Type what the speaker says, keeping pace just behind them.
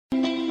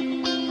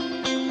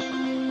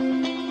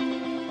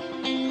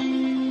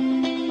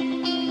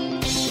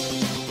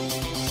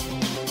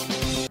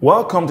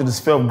Welcome to the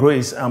Sphere of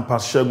Grace. I'm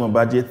Pastor Segun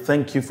Obadje.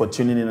 Thank you for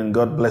tuning in and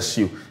God bless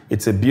you.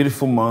 It's a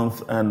beautiful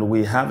month and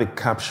we have a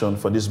caption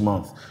for this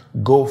month.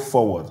 Go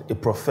forward, a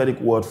prophetic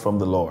word from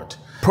the Lord.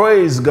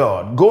 Praise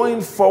God. Going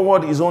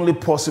forward is only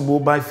possible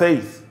by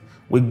faith.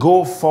 We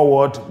go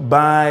forward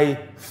by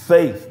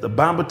faith. The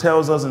Bible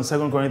tells us in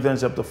 2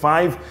 Corinthians chapter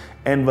 5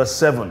 and verse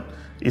 7.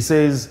 It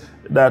says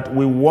that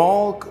we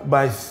walk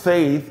by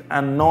faith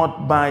and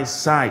not by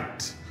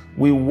sight.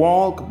 We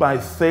walk by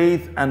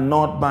faith and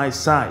not by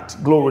sight.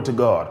 Glory to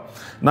God.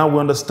 Now we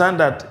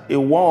understand that a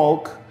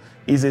walk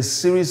is a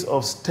series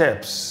of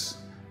steps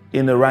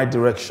in the right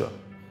direction.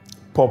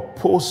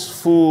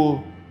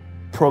 Purposeful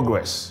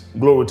progress.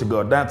 Glory to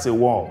God. That's a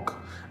walk.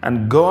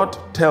 And God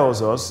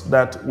tells us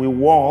that we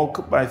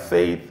walk by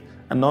faith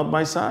and not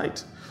by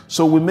sight.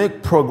 So we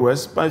make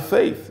progress by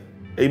faith.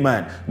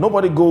 Amen.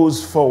 Nobody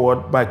goes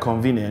forward by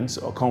convenience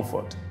or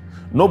comfort.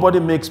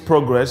 Nobody makes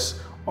progress,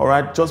 all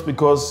right, just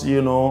because,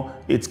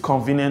 it's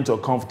convenient or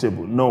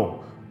comfortable.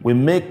 No, we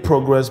make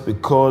progress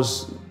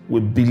because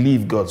we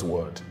believe God's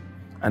word.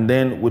 And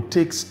then we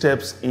take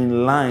steps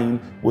in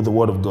line with the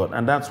word of God.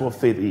 And that's what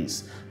faith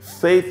is.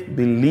 Faith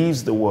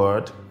believes the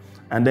word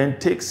and then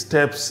takes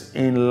steps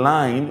in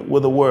line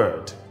with the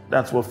word.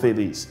 That's what faith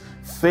is.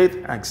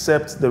 Faith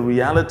accepts the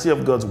reality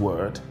of God's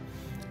word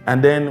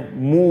and then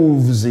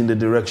moves in the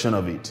direction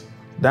of it.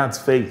 That's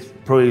faith.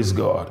 Praise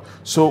God.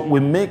 So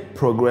we make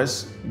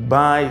progress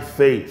by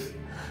faith.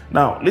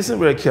 Now, listen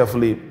very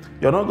carefully.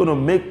 You're not going to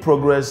make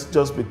progress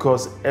just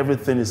because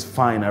everything is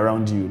fine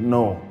around you.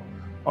 No.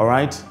 All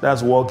right?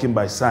 That's walking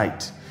by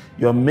sight.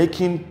 You're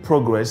making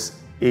progress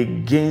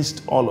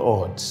against all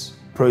odds.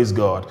 Praise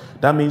God.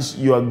 That means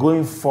you are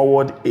going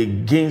forward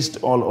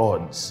against all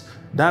odds.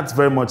 That's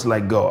very much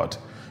like God.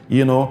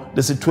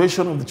 The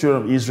situation of the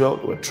children of Israel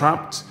were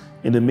trapped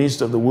in the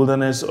midst of the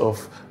wilderness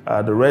of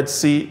the Red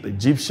Sea. The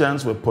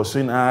Egyptians were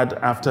pursuing hard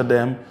after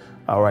them,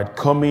 all right,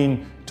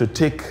 coming to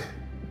take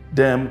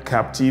them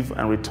captive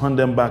and return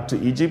them back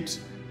to Egypt.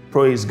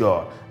 Praise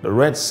God. The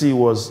Red Sea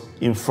was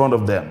in front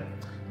of them.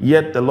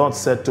 Yet the Lord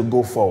said to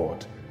go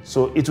forward.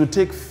 So it will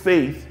take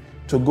faith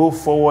to go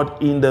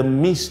forward in the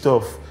midst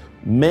of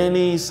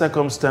many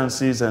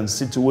circumstances and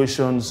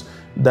situations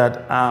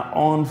that are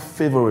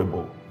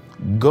unfavorable.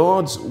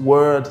 God's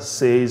word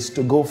says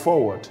to go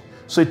forward.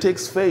 So it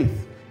takes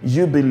faith.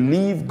 You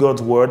believe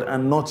God's word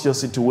and not your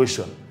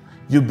situation.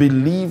 You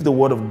believe the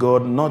word of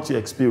God, not your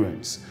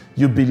experience.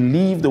 You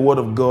believe the word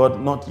of God,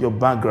 not your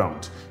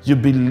background. You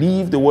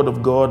believe the word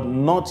of God,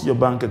 not your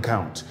bank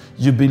account.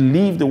 You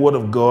believe the word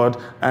of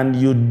God and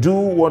you do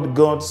what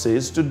God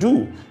says to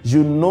do.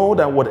 You know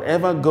that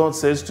whatever God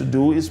says to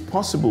do is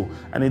possible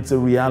and it's a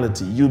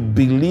reality. You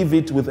believe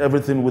it with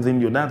everything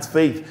within you. That's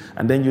faith.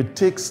 And then you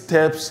take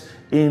steps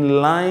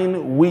in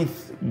line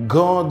with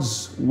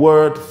God's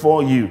word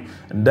for you.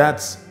 And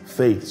that's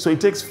faith. So it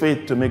takes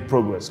faith to make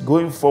progress.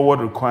 Going forward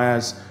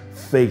requires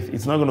faith.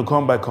 It's not going to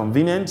come by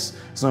convenience.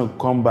 It's not going to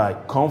come by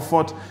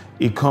comfort.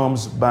 It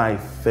comes by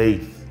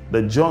faith.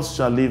 The just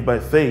shall live by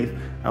faith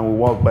and will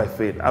walk by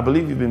faith. I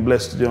believe you've been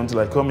blessed today. Until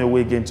I come your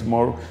way again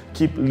tomorrow,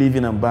 keep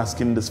living and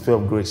basking in the sphere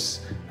of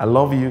grace. I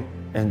love you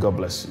and God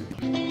bless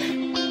you.